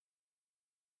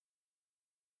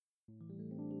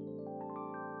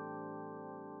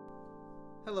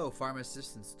Hello,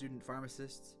 pharmacists and student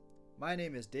pharmacists. My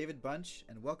name is David Bunch,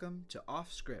 and welcome to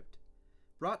Off Script,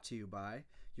 brought to you by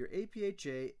your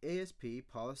APHA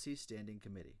ASP Policy Standing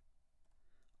Committee.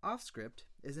 Off Script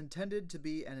is intended to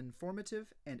be an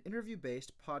informative and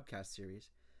interview-based podcast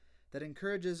series that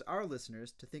encourages our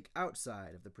listeners to think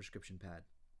outside of the prescription pad.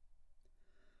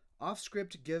 Off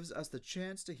Script gives us the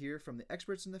chance to hear from the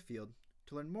experts in the field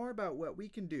to learn more about what we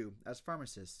can do as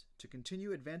pharmacists to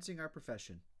continue advancing our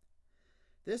profession.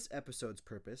 This episode's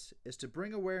purpose is to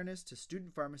bring awareness to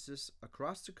student pharmacists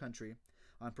across the country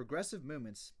on progressive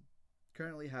movements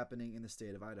currently happening in the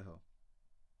state of Idaho.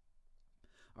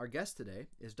 Our guest today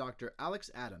is Dr.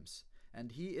 Alex Adams,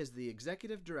 and he is the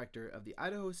Executive Director of the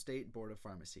Idaho State Board of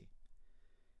Pharmacy.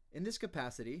 In this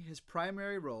capacity, his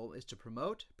primary role is to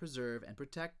promote, preserve, and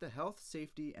protect the health,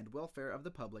 safety, and welfare of the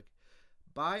public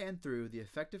by and through the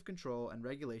effective control and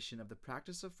regulation of the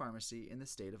practice of pharmacy in the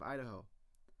state of Idaho.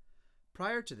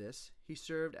 Prior to this, he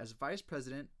served as Vice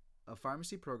President of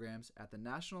Pharmacy Programs at the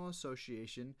National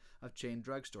Association of Chain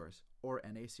Drugstores, or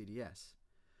NACDS,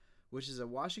 which is a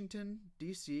Washington,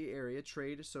 D.C. area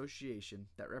trade association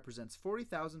that represents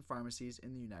 40,000 pharmacies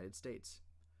in the United States.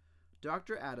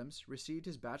 Dr. Adams received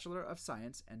his Bachelor of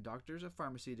Science and Doctors of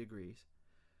Pharmacy degrees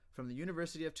from the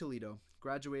University of Toledo,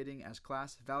 graduating as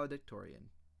class valedictorian.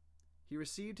 He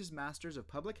received his Master's of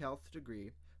Public Health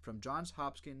degree from Johns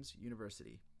Hopkins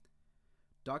University.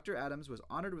 Dr. Adams was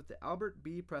honored with the Albert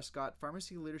B. Prescott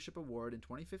Pharmacy Leadership Award in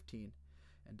 2015,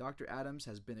 and Dr. Adams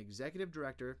has been Executive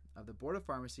Director of the Board of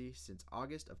Pharmacy since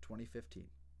August of 2015.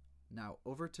 Now,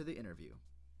 over to the interview.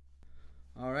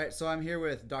 All right, so I'm here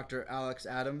with Dr. Alex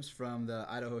Adams from the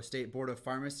Idaho State Board of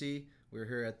Pharmacy. We're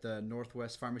here at the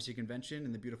Northwest Pharmacy Convention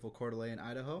in the beautiful Coeur d'Alene,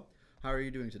 Idaho. How are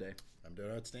you doing today? I'm doing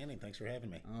outstanding. Thanks for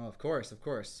having me. Oh, of course.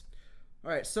 All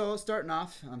right, so starting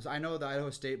off, I know the Idaho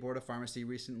State Board of Pharmacy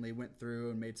recently went through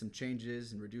and made some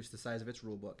changes and reduced the size of its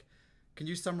rule book. Can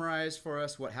you summarize for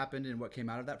us what happened and what came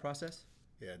out of that process?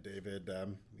 Yeah, David,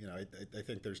 I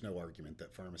think there's no argument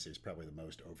that pharmacy is probably the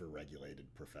most overregulated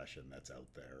profession that's out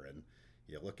there. And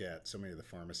you look at so many of the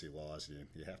pharmacy laws,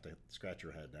 you have to scratch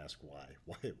your head and ask why.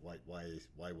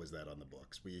 Why was that on the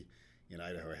books? We in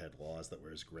Idaho had laws that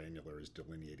were as granular as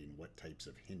delineating what types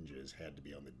of hinges had to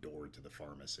be on the door to the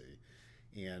pharmacy.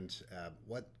 And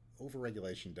what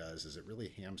overregulation does is it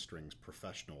really hamstrings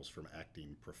professionals from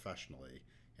acting professionally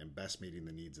and best meeting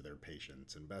the needs of their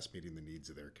patients and best meeting the needs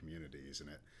of their communities. And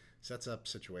it sets up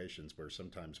situations where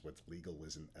sometimes what's legal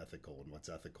isn't ethical and what's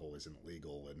ethical isn't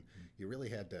legal. And you really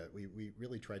had to, we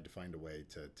really tried to find a way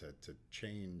to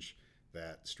change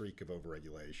that streak of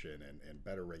overregulation and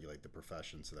better regulate the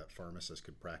profession so that pharmacists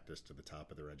could practice to the top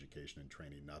of their education and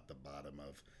training, not the bottom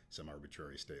of some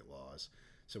arbitrary state laws.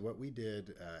 So what we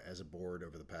did as a board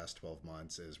over the past 12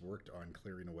 months is worked on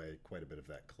clearing away quite a bit of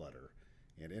that clutter.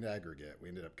 And in aggregate, we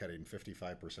ended up cutting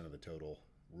 55% of the total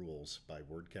rules by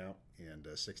word count and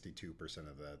 62%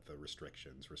 of the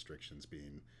restrictions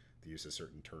being the use of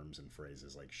certain terms and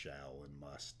phrases like shall and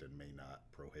must and may not,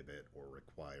 prohibit or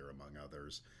require, among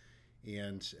others.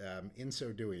 And in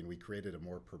so doing, we created a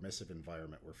more permissive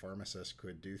environment where pharmacists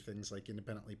could do things like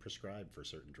independently prescribe for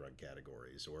certain drug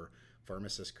categories, or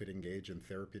pharmacists could engage in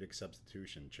therapeutic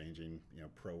substitution, changing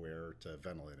ProAir to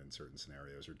Ventolin in certain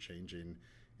scenarios, or changing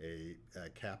a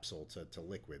capsule to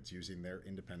liquids, using their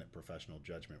independent professional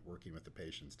judgment, working with the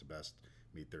patients to best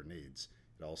meet their needs.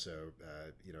 It also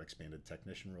expanded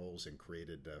technician roles and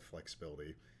created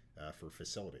flexibility for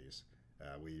facilities.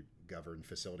 We govern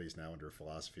facilities now under a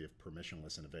philosophy of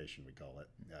permissionless innovation, we call it.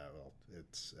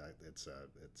 It's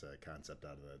a concept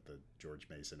out of the George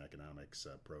Mason economics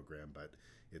program, but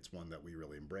it's one that we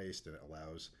really embraced, and it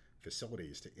allows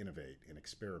facilities to innovate and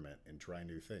experiment and try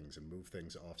new things and move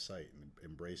things off-site and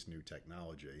embrace new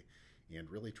technology,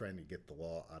 and really trying to get the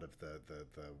law out of the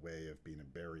way of being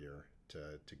a barrier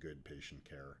to good patient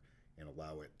care and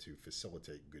allow it to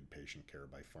facilitate good patient care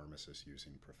by pharmacists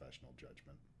using professional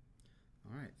judgment.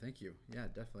 All right, thank you. Yeah,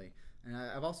 definitely. And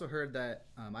I've also heard that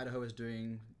Idaho is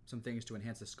doing some things to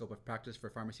enhance the scope of practice for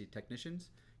pharmacy technicians.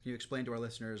 Can you explain to our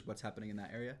listeners what's happening in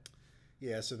that area?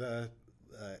 Yeah, so the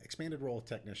expanded role of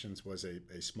technicians was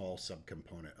a small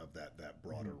subcomponent of that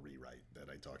broader rewrite that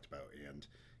I talked about. And,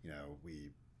 we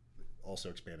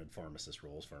also expanded pharmacist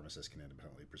roles. Pharmacists can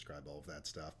independently prescribe all of that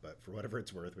stuff. But for whatever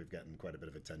it's worth, we've gotten quite a bit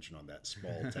of attention on that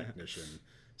small technician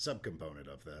subcomponent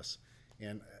of this.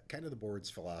 And kind of the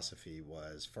board's philosophy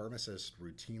was pharmacists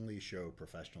routinely show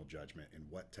professional judgment in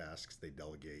what tasks they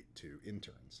delegate to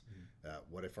interns.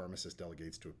 What a pharmacist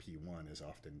delegates to a P1 is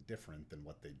often different than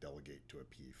what they delegate to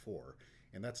a P4.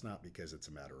 And that's not because it's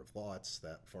a matter of law, it's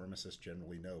that pharmacists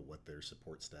generally know what their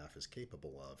support staff is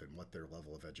capable of and what their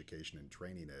level of education and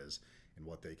training is and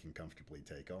what they can comfortably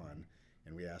take on.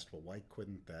 And we asked, well, why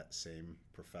couldn't that same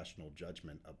professional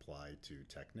judgment apply to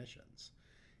technicians?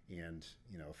 And,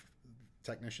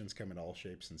 technicians come in all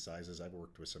shapes and sizes. I've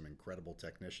worked with some incredible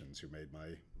technicians who made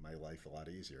my life a lot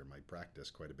easier, my practice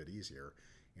quite a bit easier.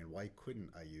 And why couldn't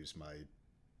I use my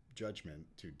judgment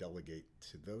to delegate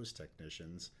to those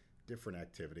technicians different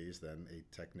activities than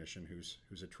a technician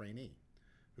who's a trainee,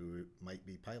 who might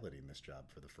be piloting this job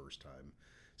for the first time?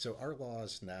 So our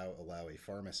laws now allow a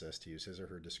pharmacist to use his or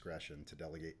her discretion to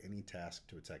delegate any task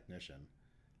to a technician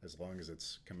as long as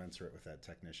it's commensurate with that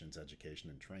technician's education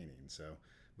and training. So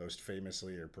most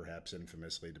famously, or perhaps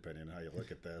infamously, depending on how you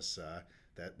look at this,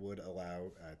 that would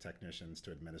allow technicians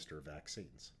to administer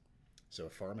vaccines. So a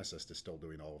pharmacist is still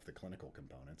doing all of the clinical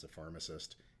components. A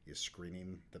pharmacist is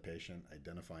screening the patient,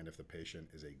 identifying if the patient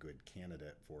is a good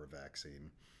candidate for a vaccine.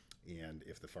 And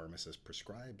if the pharmacist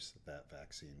prescribes that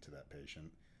vaccine to that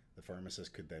patient, the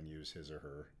pharmacist could then use his or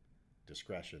her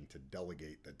discretion to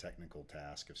delegate the technical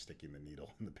task of sticking the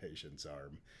needle in the patient's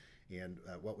arm. And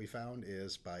what we found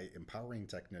is by empowering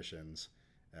technicians,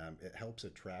 it helps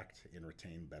attract and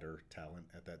retain better talent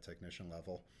at that technician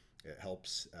level. It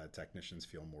helps technicians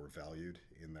feel more valued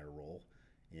in their role.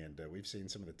 And we've seen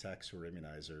some of the techs who are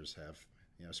immunizers have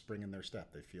spring in their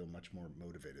step. They feel much more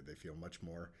motivated. They feel much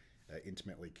more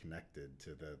intimately connected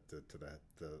to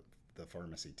the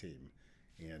pharmacy team.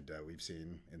 And we've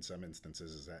seen in some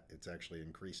instances is that it's actually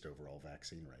increased overall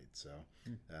vaccine rates. So,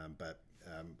 but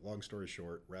long story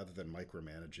short, rather than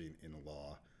micromanaging in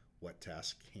law what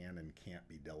tasks can and can't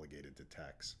be delegated to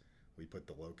techs, we put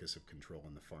the locus of control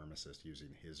in the pharmacist using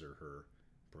his or her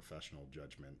professional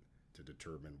judgment to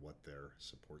determine what their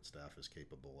support staff is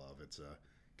capable of. It's a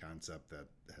concept that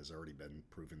has already been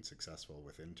proven successful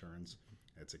with interns.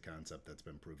 It's a concept that's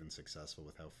been proven successful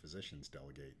with how physicians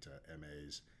delegate to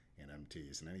MAs and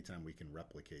MTs. And anytime we can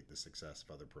replicate the success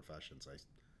of other professions, I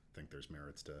think there's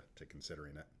merits to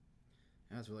considering it.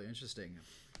 That's really interesting.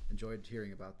 Enjoyed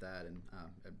hearing about that, and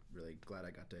I'm really glad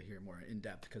I got to hear more in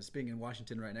depth, because being in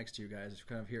Washington right next to you guys,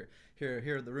 kind of hear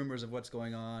the rumors of what's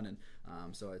going on, and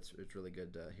so it's really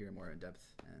good to hear more in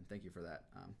depth, and thank you for that.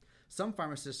 Some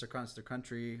pharmacists across the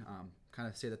country kind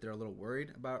of say that they're a little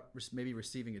worried about maybe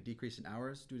receiving a decrease in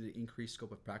hours due to the increased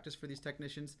scope of practice for these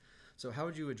technicians. So how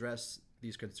would you address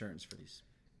these concerns for these?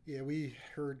 Yeah, we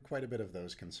heard quite a bit of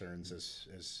those concerns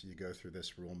as you go through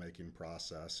this rulemaking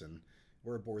process, and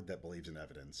we're a board that believes in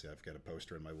evidence. I've got a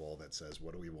poster on my wall that says,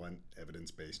 what do we want?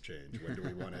 Evidence-based change. When do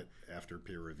we want it? After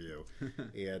peer review.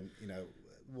 And,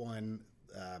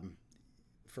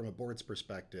 from a board's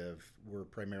perspective, we're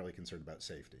primarily concerned about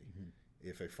safety. Mm-hmm.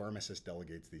 If a pharmacist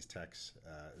delegates these tasks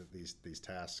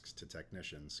to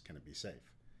technicians, can it be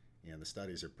safe? And the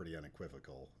studies are pretty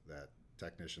unequivocal that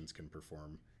technicians can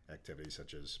perform activities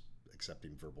such as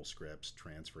accepting verbal scripts,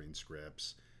 transferring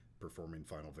scripts, performing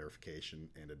final verification,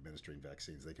 and administering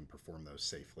vaccines. They can perform those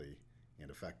safely and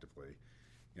effectively.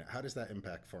 How does that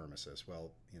impact pharmacists?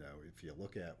 Well, if you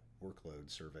look at workload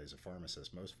surveys of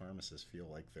pharmacists, most pharmacists feel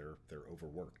like they're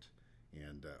overworked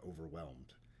and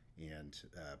overwhelmed. And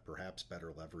perhaps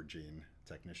better leveraging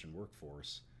technician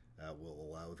workforce will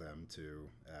allow them to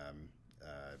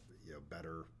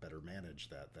better manage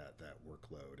that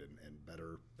workload and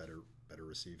better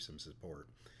receive some support.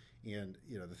 And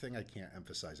the thing I can't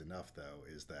emphasize enough, though,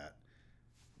 is that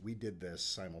we did this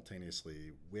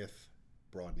simultaneously with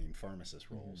broadening pharmacist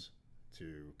roles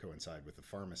to coincide with the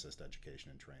pharmacist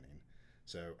education and training.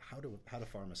 So how do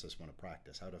pharmacists want to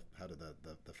practice? How do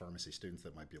the pharmacy students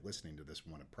that might be listening to this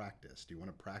want to practice? Do you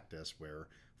want to practice where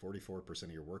 44%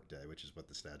 of your workday, which is what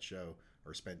the stats show,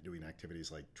 are spent doing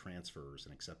activities like transfers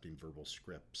and accepting verbal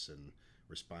scripts and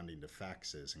responding to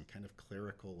faxes and kind of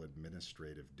clerical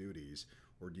administrative duties?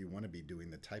 Or do you want to be doing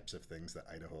the types of things that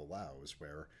Idaho allows,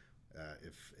 where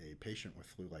if a patient with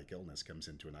flu-like illness comes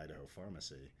into an Idaho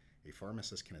pharmacy, a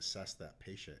pharmacist can assess that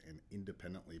patient and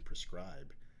independently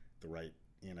prescribe the right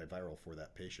antiviral for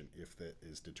that patient if it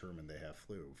is determined they have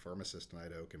flu. Pharmacists in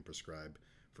Idaho can prescribe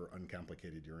for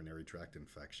uncomplicated urinary tract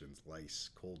infections, lice,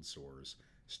 cold sores,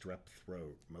 strep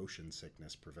throat, motion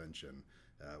sickness prevention.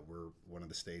 We're one of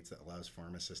the states that allows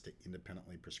pharmacists to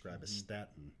independently prescribe a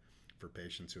statin for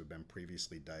patients who have been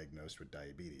previously diagnosed with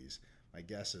diabetes. My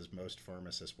guess is most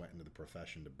pharmacists went into the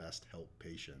profession to best help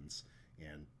patients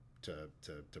and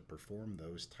to perform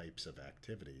those types of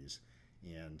activities.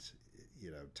 And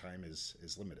time is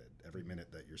limited. Every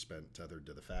minute that you're spent tethered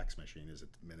to the fax machine is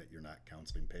a minute you're not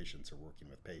counseling patients or working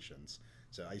with patients.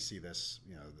 So I see this,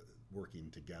 working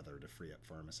together to free up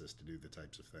pharmacists to do the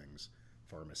types of things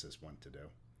pharmacists want to do.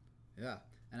 Yeah,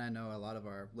 and I know a lot of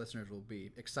our listeners will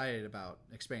be excited about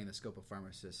expanding the scope of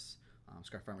pharmacists,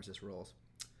 Scar pharmacist roles.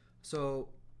 So,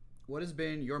 what has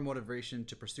been your motivation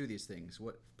to pursue these things?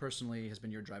 What personally has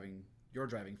been your driving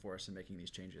force in making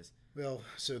these changes? Well,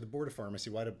 so the Board of Pharmacy,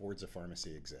 why do boards of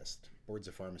pharmacy exist? Boards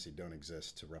of pharmacy don't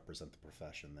exist to represent the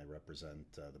profession. They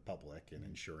represent the public in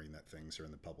ensuring that things are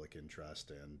in the public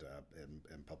interest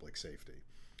and public safety.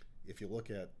 If you look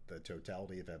at the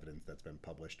totality of evidence that's been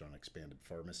published on expanded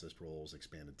pharmacist roles,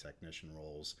 expanded technician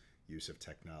roles, use of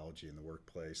technology in the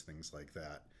workplace, things like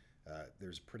that,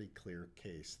 there's a pretty clear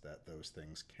case that those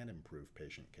things can improve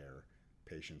patient care,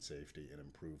 patient safety, and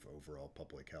improve overall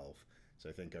public health. So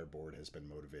I think our board has been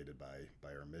motivated by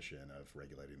our mission of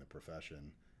regulating the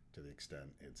profession to the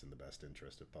extent it's in the best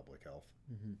interest of public health.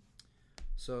 Mm-hmm.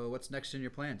 So what's next in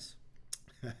your plans?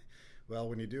 Well,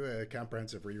 when you do a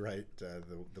comprehensive rewrite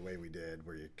the way we did,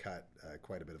 where you cut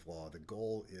quite a bit of law, the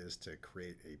goal is to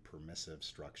create a permissive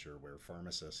structure where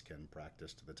pharmacists can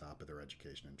practice to the top of their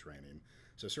education and training.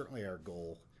 So certainly our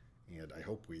goal, and I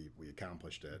hope we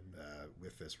accomplished it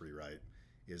with this rewrite,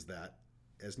 is that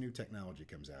as new technology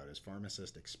comes out, as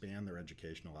pharmacists expand their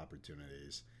educational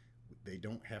opportunities, they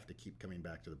don't have to keep coming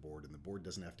back to the board, and the board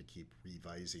doesn't have to keep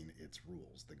revising its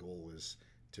rules. The goal is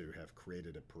to have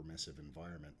created a permissive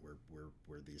environment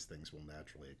where these things will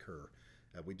naturally occur.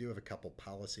 We do have a couple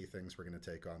policy things we're going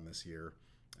to take on this year.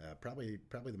 Probably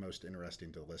the most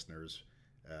interesting to the listeners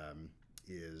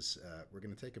is we're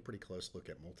going to take a pretty close look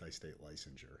at multi-state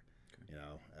licensure. Okay.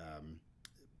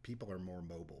 People are more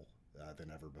mobile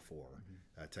than ever before.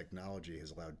 Mm-hmm. Technology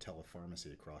has allowed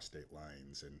telepharmacy across state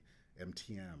lines and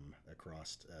MTM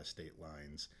across state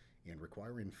lines, and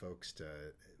requiring folks to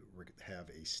have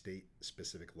a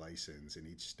state-specific license in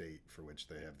each state for which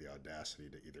they have the audacity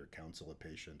to either counsel a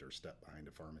patient or step behind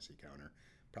a pharmacy counter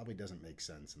probably doesn't make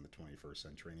sense in the 21st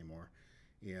century anymore.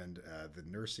 And the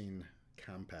nursing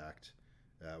compact,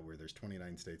 where there's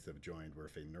 29 states that have joined, where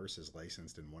if a nurse is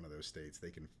licensed in one of those states,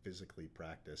 they can physically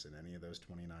practice in any of those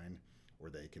 29, or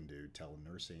they can do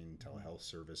telenursing, telehealth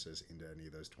services into any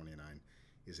of those 29,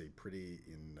 is a pretty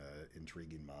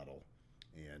intriguing model.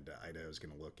 And Idaho is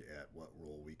going to look at what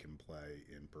role we can play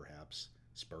in perhaps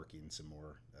sparking some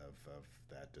more of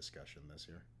that discussion this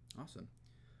year. Awesome.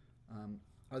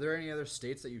 Are there any other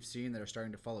states that you've seen that are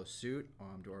starting to follow suit,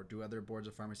 or do other boards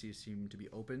of pharmacy seem to be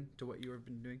open to what you have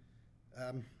been doing?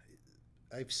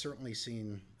 I've certainly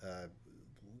seen a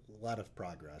lot of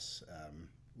progress.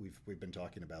 We've been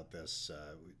talking about this.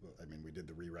 We did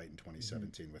the rewrite in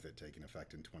 2017 mm-hmm. with it taking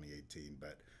effect in 2018,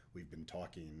 but we've been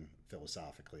talking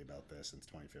philosophically about this since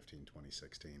 2015,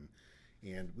 2016.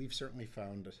 And we've certainly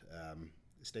found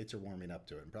states are warming up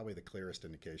to it. And probably the clearest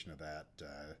indication of that,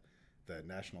 the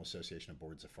National Association of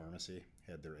Boards of Pharmacy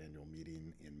had their annual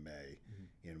meeting in May.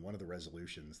 Mm-hmm. And one of the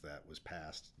resolutions that was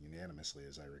passed unanimously,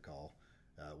 as I recall,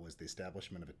 was the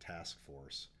establishment of a task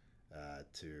force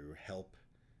to help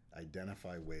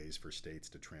identify ways for states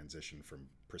to transition from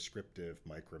prescriptive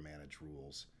micromanaged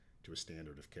rules to a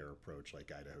standard of care approach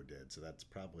like Idaho did. So that's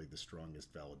probably the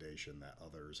strongest validation that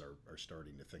others are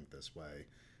starting to think this way.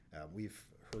 We've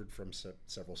heard from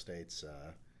several states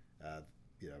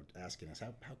asking us,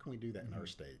 how can we do that mm-hmm. in our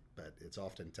state? But it's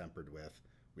often tempered with,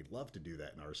 we'd love to do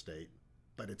that in our state,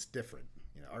 but it's different.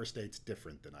 Our state's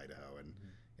different than Idaho, and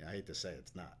mm-hmm. I hate to say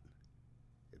it's not.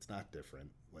 It's not different.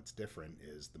 What's different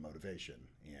is the motivation,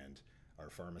 and our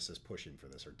pharmacists pushing for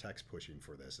this, our techs pushing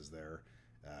for this, is there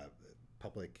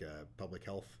public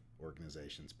health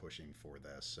organizations pushing for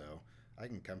this. So I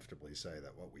can comfortably say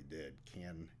that what we did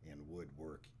can and would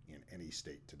work in any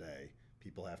state today.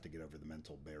 People have to get over the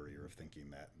mental barrier of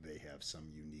thinking that they have some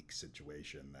unique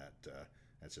situation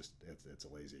it's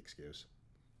a lazy excuse.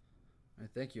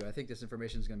 Thank you. I think this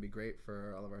information is going to be great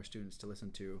for all of our students to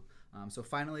listen to. So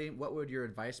finally, what would your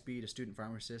advice be to student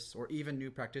pharmacists or even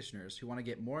new practitioners who want to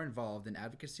get more involved in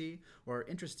advocacy or are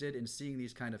interested in seeing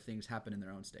these kind of things happen in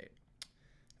their own state?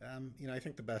 I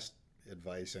think the best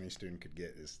advice any student could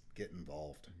get is get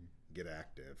involved, mm-hmm. get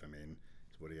active.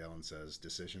 As Woody Allen says,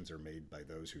 decisions are made by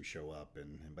those who show up,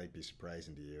 and it might be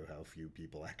surprising to you how few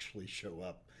people actually show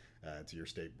up to your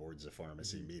state boards of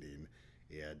pharmacy mm-hmm. meeting.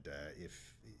 And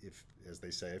if as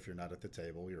they say, if you're not at the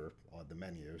table, you're on the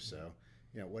menu. So,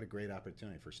 what a great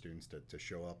opportunity for students to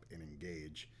show up and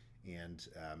engage. And,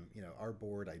 our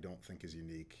board, I don't think is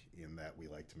unique in that we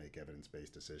like to make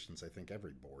evidence-based decisions. I think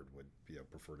every board would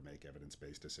prefer to make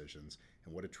evidence-based decisions.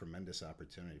 And what a tremendous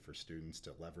opportunity for students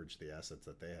to leverage the assets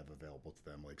that they have available to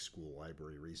them, like school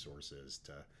library resources,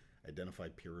 to identify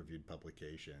peer-reviewed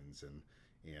publications and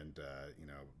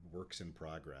works in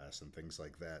progress and things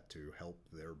like that to help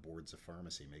their boards of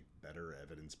pharmacy make better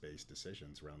evidence-based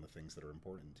decisions around the things that are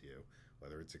important to you,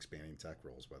 whether it's expanding tech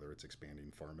roles, whether it's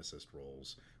expanding pharmacist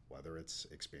roles, whether it's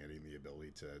expanding the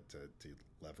ability to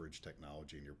leverage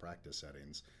technology in your practice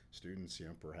settings. Students,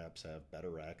 perhaps have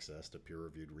better access to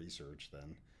peer-reviewed research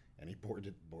than any board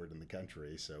in the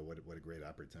country. So what a great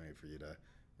opportunity for you to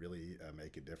really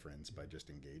make a difference by just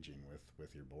engaging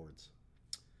with your boards.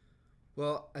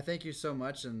 Well, I thank you so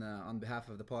much, and on behalf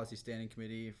of the Policy Standing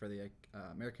Committee for the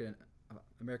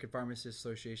American Pharmacists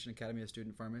Association Academy of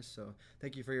Student Pharmacists. So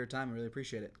thank you for your time. I really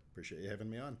appreciate it. Appreciate you having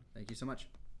me on. Thank you so much.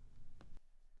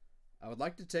 I would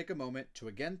like to take a moment to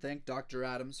again thank Dr.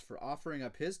 Adams for offering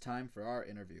up his time for our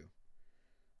interview.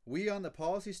 We on the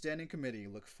Policy Standing Committee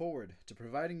look forward to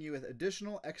providing you with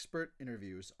additional expert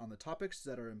interviews on the topics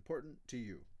that are important to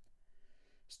you.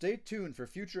 Stay tuned for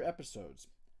future episodes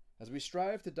as we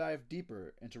strive to dive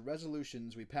deeper into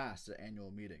resolutions we passed at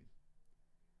annual meeting.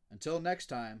 Until next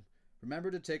time, remember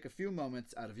to take a few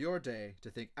moments out of your day to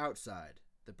think outside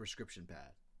the prescription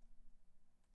pad.